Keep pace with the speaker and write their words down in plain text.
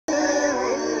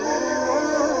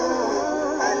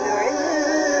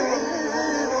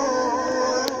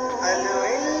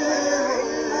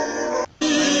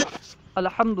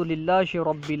الحمد للہ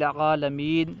رب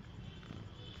العالمین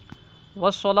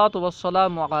والصلاة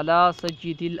والسلام علی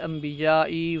سید الانبیاء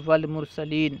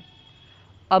والمرسلین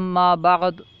اما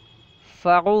بعد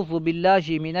فاعوذ باللہ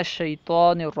من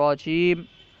الشیطان الرجیم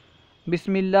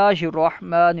بسم اللہ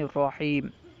الرحمن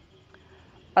الرحیم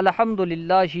الحمد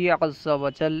للہ عز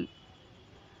وجل۔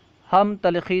 ہم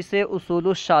تلخیص اصول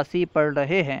الشاسی پڑھ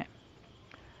رہے ہیں۔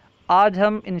 آج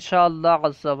ہم انشاءاللہ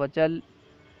عز وجل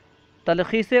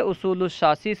تلخیص اصول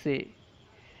الشاسی سے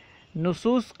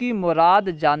نصوص کی مراد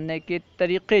جاننے کے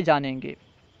طریقے جانیں گے۔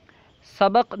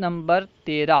 سبق نمبر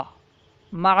 13،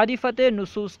 معرفت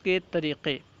نصوص کے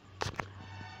طریقے۔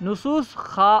 نصوص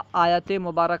خواہ آیت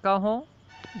مبارکہ ہوں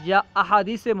یا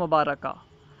احادیث مبارکہ،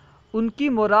 ان کی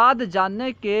مراد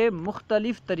جاننے کے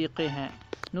مختلف طریقے ہیں۔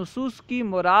 نصوص کی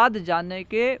مراد جاننے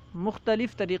کے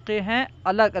مختلف طریقے ہیں،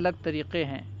 الگ الگ طریقے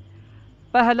ہیں۔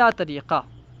 پہلا طریقہ،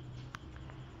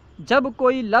 جب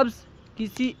کوئی لفظ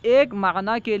کسی ایک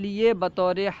معنی کے لیے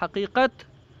بطور حقیقت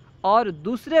اور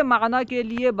دوسرے معنی کے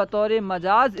لیے بطور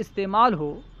مجاز استعمال ہو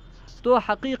تو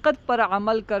حقیقت پر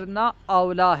عمل کرنا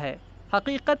اولا ہے،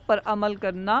 حقیقت پر عمل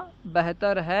کرنا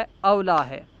بہتر ہے، اولا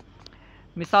ہے۔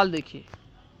 مثال دیکھیے،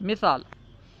 مثال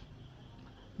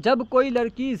جب کوئی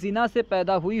لڑکی زنا سے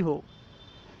پیدا ہوئی ہو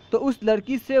تو اس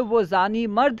لڑکی سے وہ زانی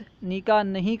مرد نکاح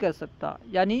نہیں کر سکتا،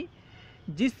 یعنی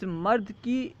جس مرد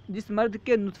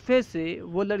کے نطفے سے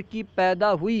وہ لڑکی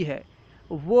پیدا ہوئی ہے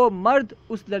وہ مرد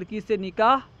اس لڑکی سے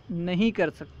نکاح نہیں کر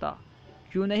سکتا۔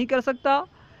 کیوں نہیں کر سکتا؟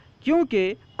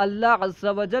 کیونکہ اللہ عز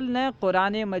و جل نے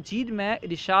قرآن مجید میں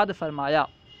ارشاد فرمایا،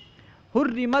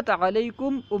 حرمت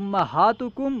علیکم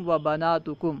امہاتکم و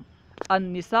بناتکم،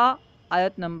 النساء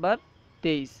آیت نمبر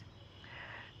 23۔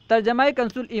 ترجمہ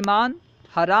کنز ایمان،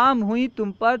 حرام ہوئی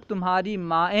تم پر تمہاری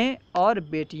مائیں اور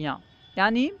بیٹیاں،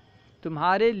 یعنی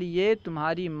تمہارے لیے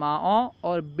تمہاری ماؤں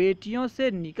اور بیٹیوں سے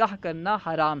نکاح کرنا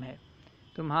حرام ہے۔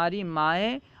 تمہاری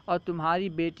مائیں اور تمہاری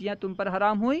بیٹیاں تم پر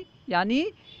حرام ہوئی، یعنی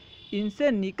ان سے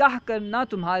نکاح کرنا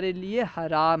تمہارے لیے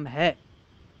حرام ہے،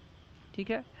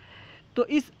 ٹھیک ہے۔ تو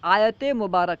اس آیت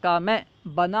مبارکہ میں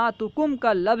بناتکم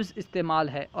کا لفظ استعمال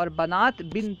ہے اور بنات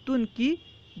بنتن کی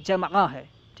جمع ہے،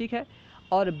 ٹھیک ہے۔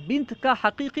 اور بنت کا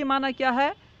حقیقی معنی کیا ہے؟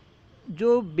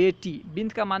 جو بیٹی،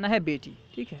 بنت کا معنی ہے بیٹی،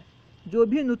 ٹھیک ہے۔ جو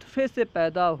بھی نطفے سے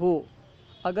پیدا ہو،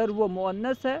 اگر وہ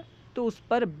مؤنث ہے تو اس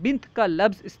پر بنت کا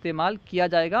لفظ استعمال کیا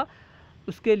جائے گا،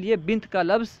 اس کے لیے بنت کا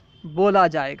لفظ بولا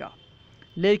جائے گا۔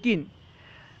 لیکن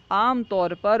عام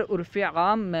طور پر عرف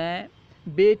عام میں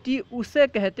بیٹی اسے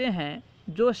کہتے ہیں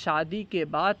جو شادی کے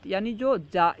بعد، یعنی جو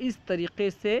جائز طریقے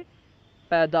سے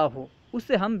پیدا ہو،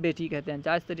 اسے ہم بیٹی کہتے ہیں۔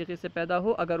 جائز طریقے سے پیدا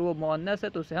ہو، اگر وہ مؤنث ہے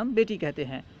تو اسے ہم بیٹی کہتے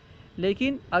ہیں۔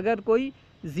 لیکن اگر کوئی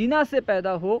زنا سے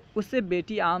پیدا ہو، اسے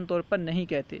بیٹی عام طور پر نہیں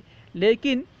کہتے۔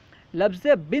 لیکن لفظ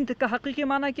بنت کا حقیقی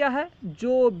معنی کیا ہے؟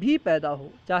 جو بھی پیدا ہو،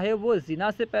 چاہے وہ زنا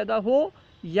سے پیدا ہو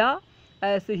یا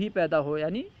ایسے ہی پیدا ہو،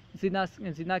 یعنی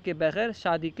زنا کے بغیر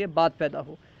شادی کے بعد پیدا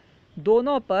ہو،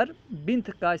 دونوں پر بنت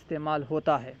کا استعمال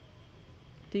ہوتا ہے،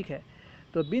 ٹھیک ہے۔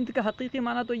 تو بنت کا حقیقی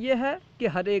معنی تو یہ ہے کہ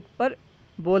ہر ایک پر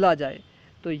بولا جائے،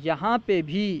 تو یہاں پہ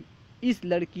بھی اس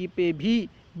لڑکی پہ بھی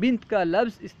بنت کا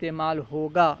لفظ استعمال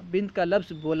ہوگا، بنت کا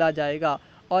لفظ بولا جائے گا،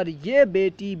 اور یہ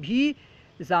بیٹی بھی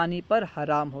زانی پر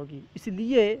حرام ہوگی، اس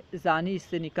لیے زانی اس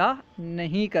سے نکاح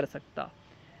نہیں کر سکتا۔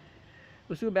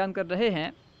 اسی کو بیان کر رہے ہیں۔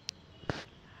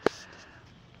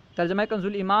 ترجمہ کنز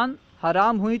ایمان،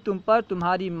 حرام ہوئی تم پر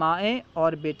تمہاری مائیں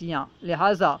اور بیٹیاں،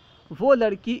 لہٰذا وہ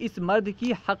لڑکی اس مرد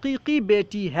کی حقیقی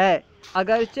بیٹی ہے،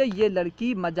 اگرچہ یہ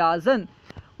لڑکی مجازاً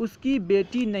اس کی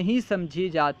بیٹی نہیں سمجھی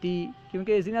جاتی،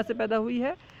 کیونکہ زنا سے پیدا ہوئی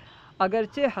ہے۔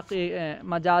 اگرچہ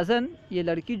مجازاً یہ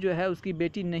لڑکی جو ہے اس کی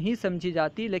بیٹی نہیں سمجھی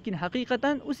جاتی، لیکن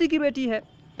حقیقتاً اسی کی بیٹی ہے،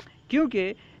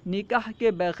 کیونکہ نکاح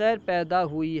کے بغیر پیدا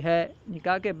ہوئی ہے،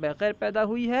 نکاح کے بغیر پیدا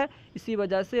ہوئی ہے، اسی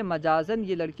وجہ سے مجازاً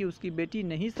یہ لڑکی اس کی بیٹی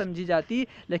نہیں سمجھی جاتی،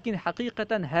 لیکن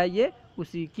حقیقتاً ہے یہ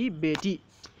اسی کی بیٹی۔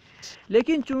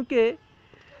 لیکن چونکہ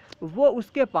وہ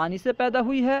اس کے پانی سے پیدا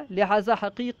ہوئی ہے، لہٰذا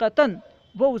حقیقتاً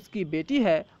وہ اس کی بیٹی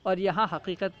ہے، اور یہاں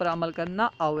حقیقت پر عمل کرنا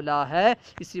اولا ہے،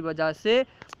 اسی وجہ سے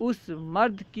اس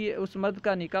مرد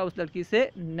کا نکاح اس لڑکی سے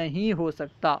نہیں ہو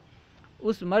سکتا،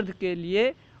 اس مرد کے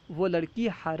لیے وہ لڑکی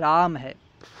حرام ہے۔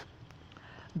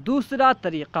 دوسرا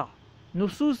طریقہ،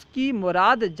 نصوص کی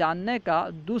مراد جاننے کا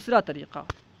دوسرا طریقہ،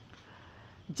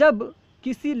 جب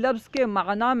کسی لفظ کے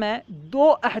معنی میں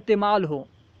دو احتمال ہوں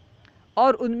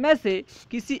اور ان میں سے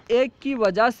کسی ایک کی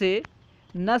وجہ سے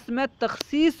نس میں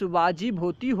تخصیص واجب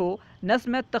ہوتی ہو، نس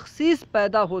میں تخصیص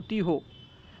پیدا ہوتی ہو،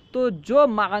 تو جو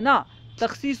معنی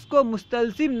تخصیص کو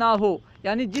مستلزم نہ ہو،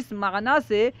 یعنی جس معنی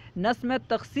سے نس میں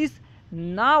تخصیص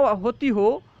نہ ہوتی ہو،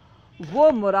 وہ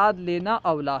مراد لینا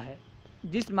اولا ہے۔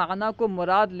 جس معنی کو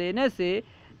مراد لینے سے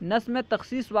نص میں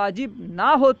تخصیص واجب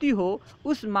نہ ہوتی ہو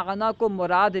اس معنی کو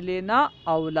مراد لینا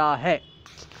اولا ہے۔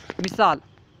 مثال،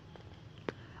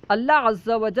 اللہ عز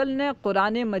و جل نے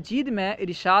قرآن مجید میں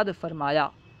ارشاد فرمایا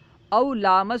او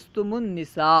لامستم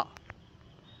النساء،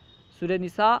 سورہ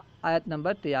نساء آیت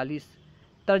نمبر 43،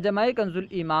 ترجمہ کنز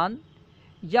الایمان،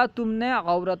 یا تم نے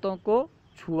عورتوں کو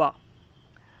چھوا۔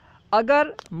 اگر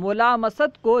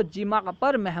ملامست کو جمع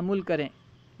پر محمول کریں،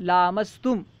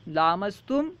 لامستم،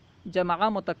 لامستم جمع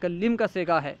متکلم کا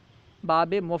صیغہ ہے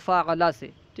باب مفاعلہ سے،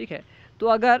 ٹھیک ہے، تو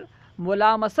اگر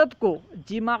ملامست کو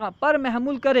جمع پر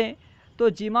محمول کریں تو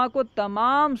جمع کو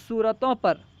تمام صورتوں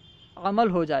پر عمل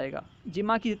ہو جائے گا،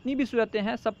 جمع کی جتنی بھی صورتیں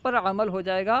ہیں سب پر عمل ہو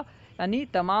جائے گا، یعنی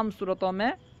تمام صورتوں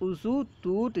میں وضو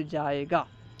ٹوٹ جائے گا۔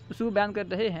 وضو بیان کر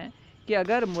رہے ہیں کہ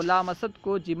اگر ملامست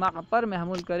کو جمع پر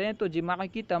محمول کریں تو جمع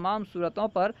کی تمام صورتوں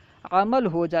پر عمل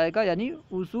ہو جائے گا، یعنی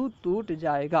وضو ٹوٹ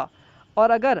جائے گا، اور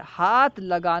اگر ہاتھ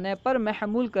لگانے پر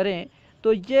محمول کریں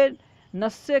تو یہ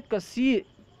نص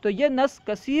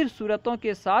کثیر صورتوں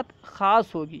کے ساتھ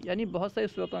خاص ہوگی، یعنی بہت ساری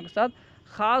صورتوں کے ساتھ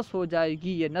خاص ہو جائے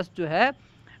گی۔ یہ نص جو ہے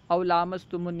او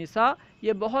لامستم النساء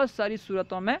یہ بہت ساری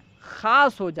صورتوں میں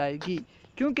خاص ہو جائے گی،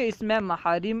 کیونکہ اس میں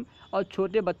محارم اور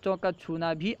چھوٹے بچوں کا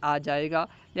چھونا بھی آ جائے گا،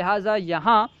 لہٰذا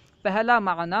یہاں پہلا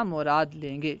معنی مراد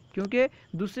لیں گے، کیونکہ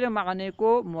دوسرے معنی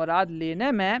کو مراد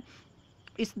لینے میں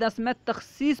اس نص میں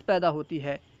تخصیص پیدا ہوتی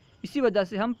ہے، اسی وجہ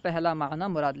سے ہم پہلا معنی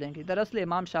مراد لیں گے۔ دراصل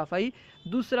امام شافعی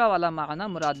دوسرا والا معنی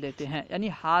مراد لیتے ہیں، یعنی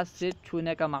ہاتھ سے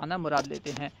چھونے کا معنی مراد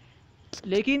لیتے ہیں،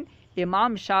 لیکن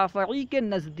امام شافعی کے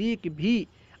نزدیک بھی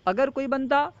اگر کوئی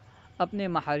بندہ اپنے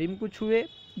محارم کو چھوئے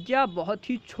یا بہت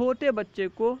ہی چھوٹے بچے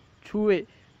کو چھوئے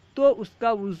تو اس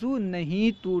کا وضو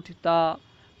نہیں ٹوٹتا،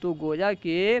 تو گویا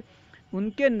کہ ان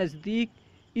کے نزدیک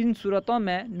ان صورتوں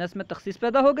میں نص میں تخصیص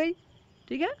پیدا ہو گئی،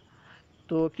 ٹھیک ہے،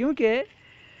 تو کیونکہ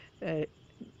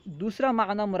دوسرا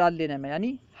معنی مراد لینے میں،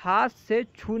 یعنی ہاتھ سے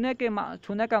چھونے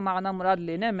کا معنی مراد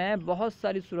لینے میں بہت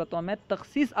ساری صورتوں میں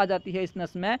تخصیص آ جاتی ہے اس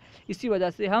نص میں، اسی وجہ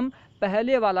سے ہم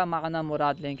پہلے والا معنی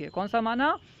مراد لیں گے۔ کون سا معنی؟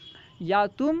 یا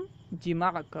تم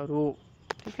جمع کرو،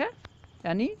 ٹھیک ہے،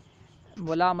 یعنی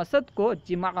ملامست کو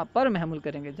جمع پر محمول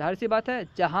کریں گے۔ ظاہر سی بات ہے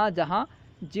جہاں جہاں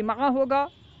جمع ہوگا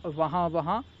وہاں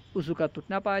وہاں وضو کا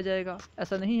ٹوٹنا پایا جائے گا۔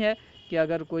 ایسا نہیں ہے کہ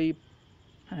اگر کوئی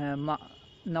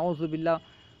نعوذ باللہ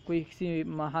کوئی کسی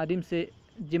محارم سے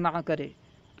جمع کرے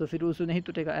تو پھر وضو نہیں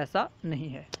ٹوٹے گا، ایسا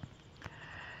نہیں ہے۔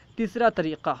 تیسرا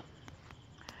طریقہ،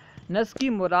 نص کی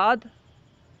مراد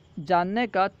جاننے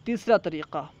کا تیسرا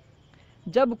طریقہ،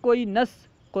 جب کوئی نص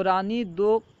قرآنی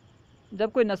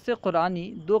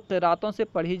دو قراتوں سے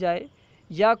پڑھی جائے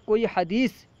یا کوئی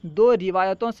حدیث دو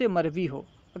روایتوں سے مروی ہو،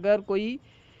 اگر کوئی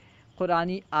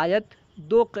قرآنی آیت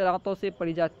دو قراتوں سے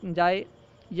پڑھی جائے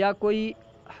یا کوئی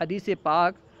حدیث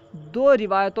پاک دو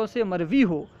روایتوں سے مروی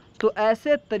ہو تو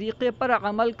ایسے طریقے پر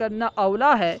عمل کرنا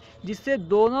اولا ہے جس سے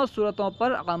دونوں صورتوں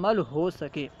پر عمل ہو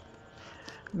سکے۔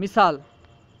 مثال،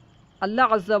 اللہ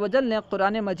عز و جل نے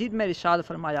قرآن مجید میں ارشاد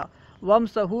فرمایا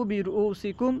وَامْسَحُوا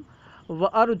بِرُؤُوسِكُمْ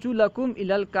وَأَرْجُلَكُمْ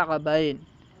إِلَى الْكَعْبَيْنِ،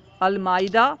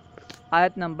 المائدہ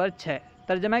آیت نمبر 6،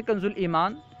 ترجمہ کنز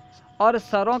الایمان، اور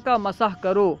سروں کا مسح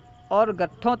کرو اور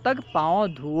گٹھوں تک پاؤں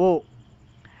دھوؤ۔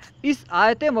 اس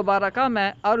آیت مبارکہ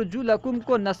میں ارجلکم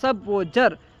کو نصب و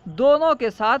جر دونوں کے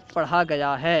ساتھ پڑھا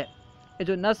گیا ہے۔ یہ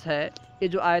جو نص ہے، یہ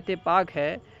جو آیت پاک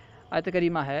ہے، آیت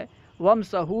کریمہ ہے،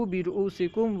 وَامْسَحُوا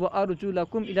بِرُؤُوسِكُمْ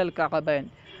وَأَرْجُلَكُمْ إِلَى الْكَعْبَيْنِ،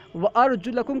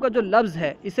 وَأَرْجُلَكُمْ کا جو لفظ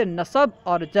ہے اسے نصب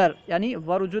اور جر یعنی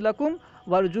وَرْجُلَكُمْ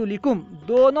وَرْجُلِكُمْ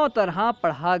دونوں طرح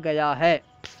پڑھا گیا ہے۔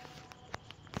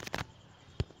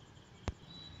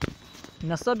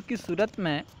 نصب کی صورت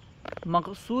میں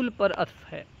مغسول پر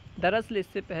عطف ہے۔ دراصل اس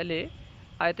سے پہلے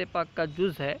آیت پاک کا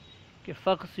جز ہے کہ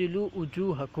فَاغْسِلُوا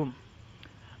وُجُوهَكُمْ،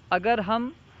 اگر ہم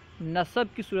نصب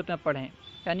کی صورت میں پڑھیں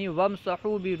یعنی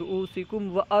وَامْسَحُوا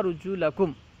بِرُؤُوسِكُمْ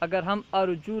وَأَرْجُلَكُمْ، اگر ہم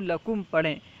ارجلکم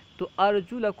پڑھیں تو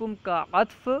ارجلکم کا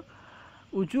عطف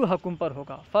وجوہکم پر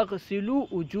ہوگا، فَاغْسِلُوا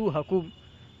وُجُوهَكُمْ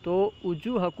تو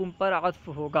وجوہکم پر عطف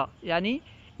ہوگا، یعنی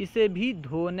اسے بھی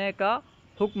دھونے کا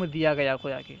حکم دیا گیا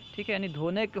گویا کہ، ٹھیک ہے، یعنی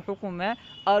دھونے کے حکم میں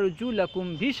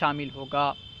ارجلکم بھی شامل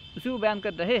ہوگا۔ اسی کو بیان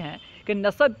کر رہے ہیں کہ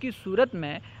نصب کی صورت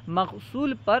میں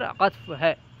مغسول پر عطف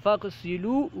ہے،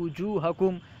 فَاغْسِلُوا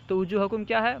وُجُوهَكُمْ، تو وجوہکم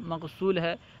کیا ہے؟ مغسول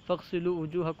ہے، فَاغْسِلُوا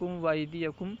وُجُوهَكُمْ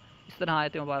وَأَيْدِيَكُمْ، اس طرح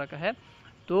آیت مبارکہ ہے۔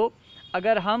 تو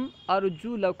اگر ہم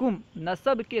ارجلکم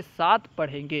نصب کے ساتھ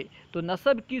پڑھیں گے تو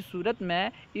نصب کی صورت میں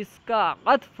اس کا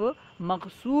عطف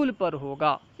مغسول پر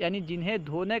ہوگا، یعنی جنہیں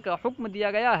دھونے کا حکم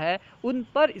دیا گیا ہے ان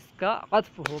پر اس کا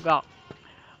عطف ہوگا،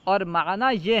 اور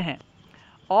معنی یہ ہیں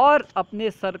اور اپنے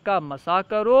سر کا مسح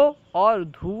کرو اور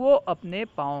دھوؤ اپنے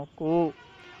پاؤں کو،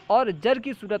 اور جر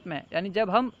کی صورت میں یعنی جب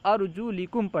ہم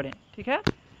ارجلکم پڑھیں، ٹھیک ہے،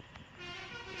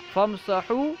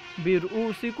 فامسحوا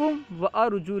برؤوسکم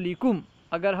وارجلکم،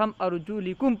 اگر ہم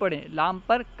ارجلکم پڑھیں، لام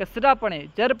پر کسرہ پڑھیں،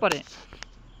 جر پڑھیں،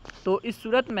 تو اس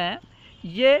صورت میں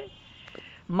یہ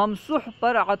ممسوح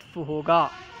پر عطف ہوگا،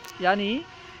 یعنی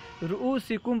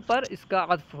رؤوسکم پر اس کا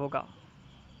عطف ہوگا،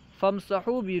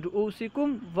 فامسحوا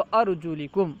برؤوسکم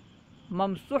وارجلکم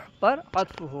ممسوح پر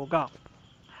عطف ہوگا،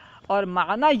 اور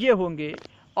معنی یہ ہوں گے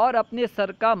اور اپنے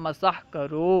سر کا مسح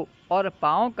کرو اور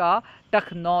پاؤں کا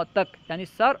ٹخنوں تک، یعنی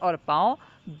سر اور پاؤں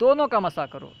دونوں کا مسح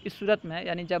کرو۔ اس صورت میں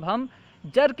یعنی جب ہم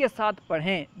جر کے ساتھ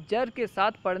پڑھیں، جر کے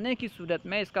ساتھ پڑھنے کی صورت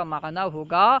میں اس کا معنی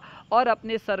ہوگا اور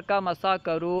اپنے سر کا مسح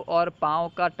کرو اور پاؤں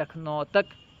کا ٹخنوں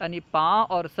تک، یعنی پاؤں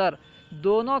اور سر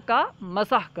دونوں کا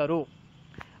مسح کرو۔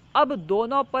 اب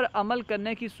دونوں پر عمل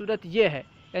کرنے کی صورت یہ ہے،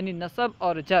 یعنی نصب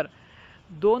اور جر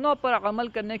دونوں پر عمل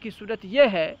کرنے کی صورت یہ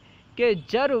ہے کہ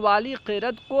جر والی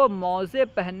قرأت کو موضع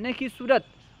پہننے کی صورت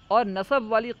اور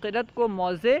نصب والی قرأت کو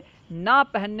موضع نہ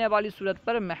پہننے والی صورت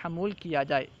پر محمول کیا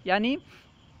جائے۔ یعنی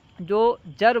جو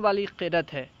جر والی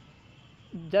قرأت ہے،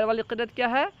 جر والی قرأت کیا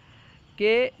ہے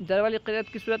کہ جر والی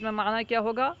قرأت کی صورت میں معنی کیا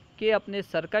ہوگا کہ اپنے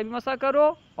سر کا بھی مسح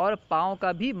کرو اور پاؤں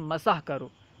کا بھی مسح کرو۔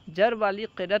 جر والی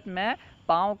قرأت میں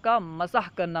پاؤں کا مسح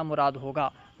کرنا مراد ہوگا،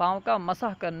 پاؤں کا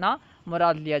مسح کرنا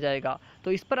مراد لیا جائے گا۔ تو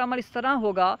اس پر عمل اس طرح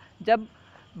ہوگا جب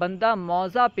بندہ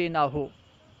موضع پہ نہ ہو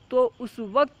تو اس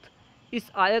وقت اس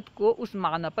آیت کو اس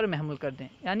معنی پر محمول کر دیں،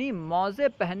 یعنی موضع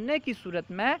پہننے کی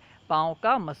صورت میں پاؤں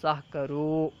کا مسح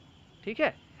کرو، ٹھیک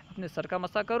ہے، اپنے سر کا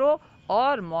مسح کرو،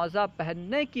 اور موضع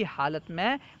پہننے کی حالت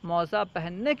میں، موضع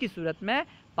پہننے کی صورت میں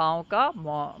پاؤں کا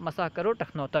مسح کرو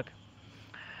ٹخنوں تک۔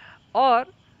 اور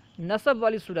نصب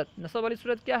والی صورت، نصب والی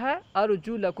صورت کیا ہے؟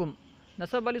 ارجلکم،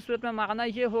 نصب والی صورت میں معنی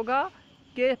یہ ہوگا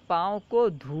کہ پاؤں کو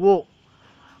دھوؤ،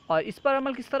 اور اس پر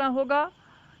عمل کس طرح ہوگا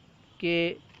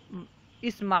کہ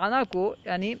اس معنی کو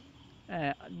یعنی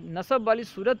نصب والی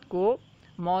صورت کو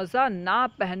موضع نہ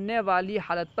پہننے والی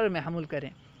حالت پر محمول کریں،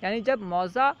 یعنی جب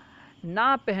موضع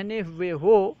نہ پہنے ہوئے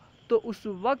ہو تو اس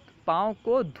وقت پاؤں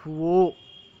کو دھوؤ،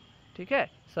 ٹھیک ہے،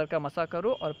 سر کا مسح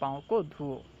کرو اور پاؤں کو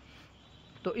دھوؤ۔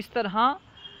 تو اس طرح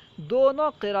دونوں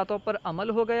قرأتوں پر عمل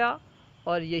ہو گیا،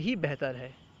 اور یہی بہتر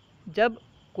ہے۔ جب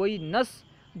کوئی نص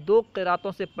دو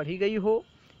قرأتوں سے پڑھی گئی ہو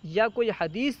یا کوئی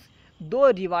حدیث دو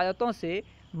روایتوں سے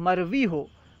مروی ہو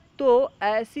تو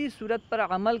ایسی صورت پر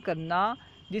عمل کرنا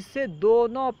جس سے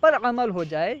دونوں پر عمل ہو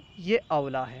جائے یہ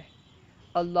اولا ہے۔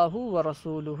 اللہ و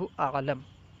رسولہ اعلم۔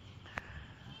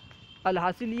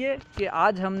 الحاصل یہ کہ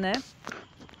آج ہم نے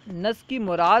نص کی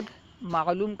مراد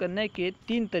معلوم کرنے کے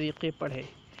 3 طریقے پڑھے۔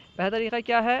 پہلا طریقہ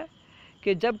کیا ہے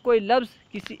کہ جب کوئی لفظ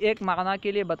کسی ایک معنی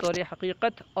کے لیے بطور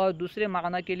حقیقت اور دوسرے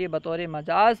معنی کے لیے بطور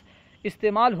مجاز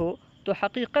استعمال ہو تو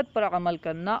حقیقت پر عمل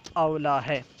کرنا اولا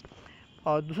ہے۔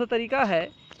 اور دوسرا طریقہ ہے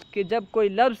کہ جب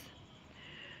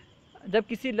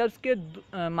کسی لفظ کے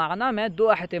معنی میں 2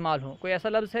 احتمال ہوں، کوئی ایسا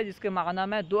لفظ ہے جس کے معنی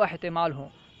میں 2 احتمال ہوں،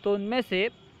 تو ان میں سے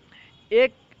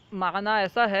ایک معنی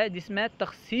ایسا ہے جس میں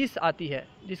تخصیص آتی ہے،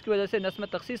 جس کی وجہ سے نص میں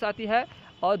تخصیص آتی ہے،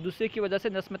 اور دوسرے کی وجہ سے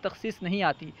نص میں تخصیص نہیں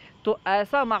آتی، تو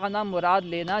ایسا معنی مراد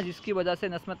لینا جس کی وجہ سے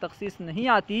نص میں تخصیص نہیں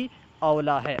آتی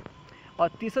اولا ہے۔ اور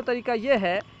تیسرا طریقہ یہ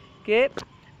ہے کہ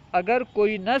اگر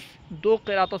کوئی نص 2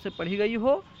 قرأتوں سے پڑھی گئی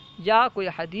ہو یا کوئی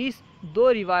حدیث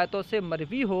 2 روایتوں سے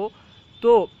مروی ہو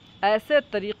تو ایسے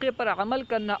طریقے پر عمل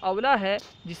کرنا اولا ہے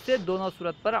جس سے دونوں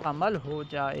صورت پر عمل ہو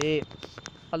جائے۔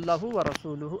 اللہ و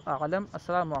رسولہ اعلم۔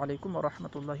 السلام علیکم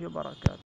ورحمۃ اللہ وبرکاتہ۔